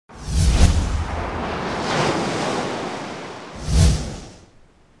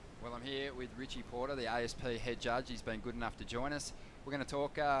here with Richie Porter, the ASP head judge. He's been good enough to join us. We're going to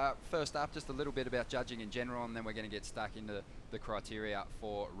talk first up just a little bit about judging in general, and then we're going to get stuck into the criteria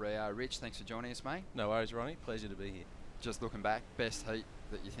for Rio. Rich, thanks for joining us, mate. No worries, Ronnie. Pleasure to be here. Just looking back, best heat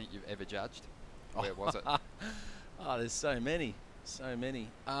that you think you've ever judged? Where was it? Oh, there's so many. So many.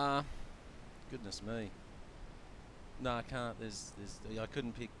 Goodness me. No, I can't. I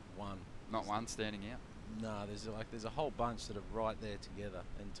couldn't pick one. Not one standing out? No, there's a whole bunch that are right there together,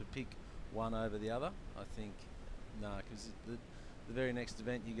 and to pick one over the other, I think, no, because the very next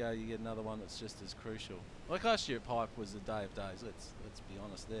event you go, you get another one that's just as crucial. Like last year at Pipe was the day of days. Let's be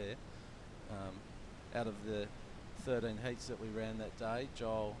honest there. Out of the 13 heats that we ran that day,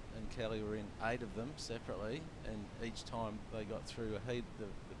 Joel and Kelly were in 8 of them separately, and each time they got through a heat, the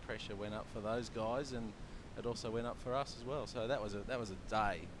pressure went up for those guys, and it also went up for us as well. So that was a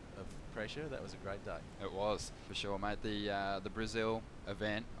day of pressure. That was a great day. It was, for sure, mate. The Brazil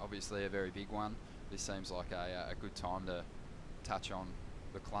event, obviously a very big one. This seems like a good time to touch on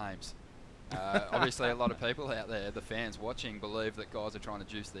the claims. Obviously a lot of people out there, the fans watching, believe that guys are trying to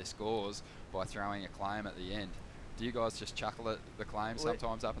juice their scores by throwing a claim at the end. Do you guys just chuckle at the claim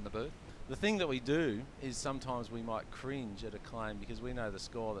sometimes up in the booth? The thing that we do is sometimes we might cringe at a claim because we know the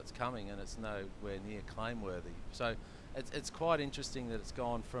score that's coming and it's nowhere near claim worthy. So it's quite interesting that it's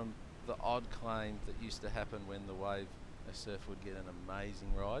gone from the odd claim that used to happen when the wave a surf would get an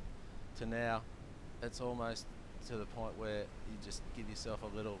amazing ride to now it's almost to the point where you just give yourself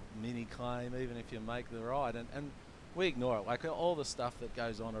a little mini claim even if you make the ride, and we ignore it. Like all the stuff that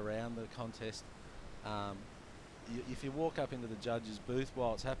goes on around the contest, if you walk up into the judge's booth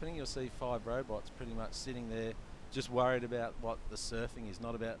while it's happening, you'll see 5 robots pretty much sitting there just worried about what the surfing is,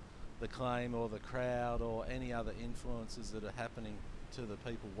 not about the claim or the crowd or any other influences that are happening to the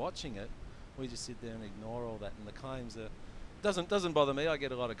people watching it. We just sit there and ignore all that, and the claims are doesn't bother me. I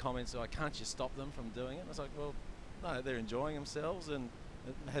get a lot of comments like, can't you stop them from doing it? And it's like, well, no, they're enjoying themselves, and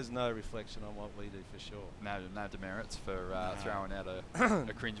it has no reflection on what we do for sure. No demerits for throwing out a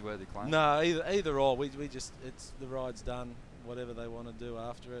cringeworthy claim. No, either or. We just the ride's done. Whatever they want to do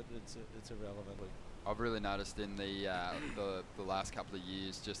after it, it's irrelevant. I've really noticed in the last couple of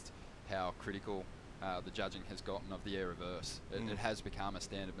years just how critical the judging has gotten of the air reverse. It has become a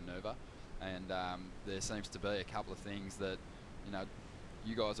standard manoeuvre, and there seems to be a couple of things that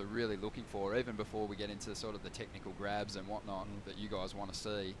you guys are really looking for, even before we get into sort of the technical grabs and whatnot, that you guys want to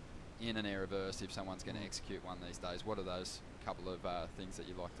see in an air reverse if someone's going to execute one these days. What are those couple of things that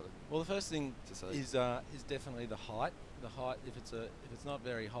you like to? Well, the first thing to see is definitely the height. The height, if it's not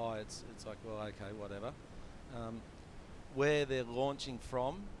very high, it's like, well, okay, whatever. Where they're launching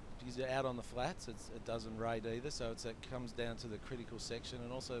from, because you're out on the flats, it doesn't rate either. So it comes down to the critical section,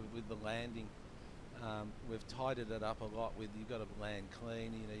 and also with the landing. We've tidied it up a lot with you've got to land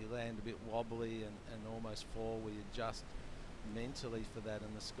clean, you land a bit wobbly and almost fall. We adjust mentally for that,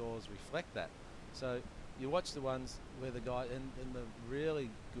 and the scores reflect that. So you watch the ones where the guy, and the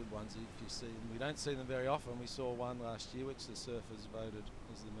really good ones, if you see them, we don't see them very often. We saw one last year which the surfers voted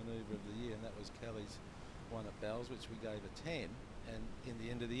as the manoeuvre of the year, and that was Kelly's one at Bells, which we gave a 10, and in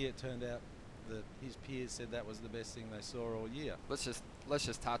the end of the year it turned out that his peers said that was the best thing they saw all year. Let's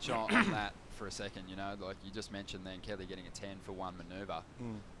just touch on that for a second. Like you just mentioned then, Kelly getting a 10 for one manoeuvre.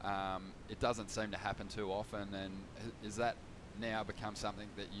 It doesn't seem to happen too often, and is that now become something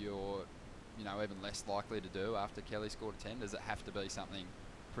that you're even less likely to do after Kelly scored a 10? Does it have to be something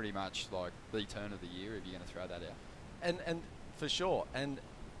pretty much like the turn of the year if you're going to throw that out? And for sure, and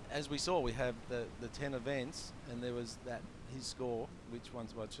as we saw, we have the 10 events, and there was that his score, which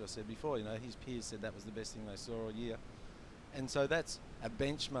I said before, his peers said that was the best thing they saw all year, and so that's a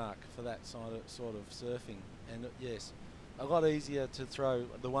benchmark for that sort of surfing. And yes, a lot easier to throw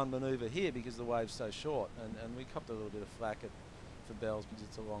the one manoeuvre here because the wave's so short, and we copped a little bit of flack for Bells because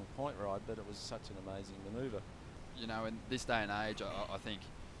it's a long point ride, but it was such an amazing manoeuvre. In this day and age, I think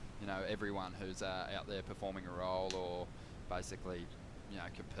everyone who's out there performing a role or basically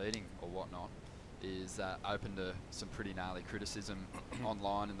competing or whatnot is open to some pretty gnarly criticism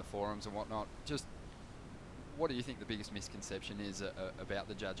online in the forums and whatnot. Just what do you think the biggest misconception is about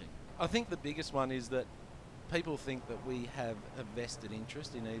the judging? I think the biggest one is that people think that we have a vested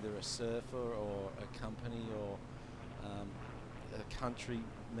interest in either a surfer or a company or a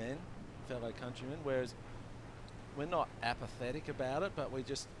fellow countrymen, whereas we're not apathetic about it, but we're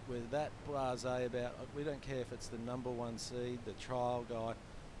that blasé about, we don't care if it's the #1 seed, the trial guy,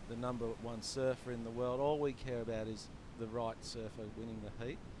 the #1 surfer in the world. All we care about is the right surfer winning the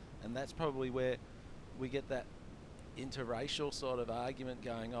heat, and that's probably where we get that interracial sort of argument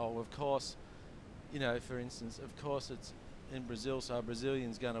going. Oh, of course, for instance, of course in Brazil, so a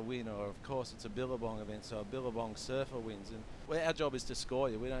Brazilian's going to win, or of course it's a Billabong event, so a Billabong surfer wins. And our job is to score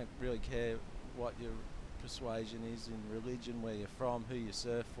you. We don't really care what your persuasion is in religion, where you're from, who you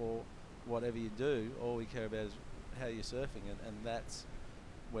surf for, whatever you do. All we care about is how you're surfing, and that's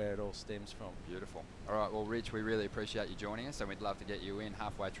where it all stems from. Beautiful. All right, well, Rich, we really appreciate you joining us, and we'd love to get you in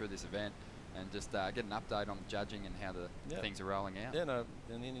halfway through this event and just get an update on the judging and how the things are rolling out. Yeah, no,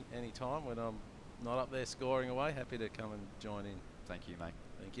 and any time when I'm not up there scoring away, happy to come and join in. Thank you, mate.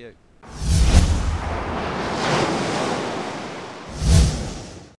 Thank you.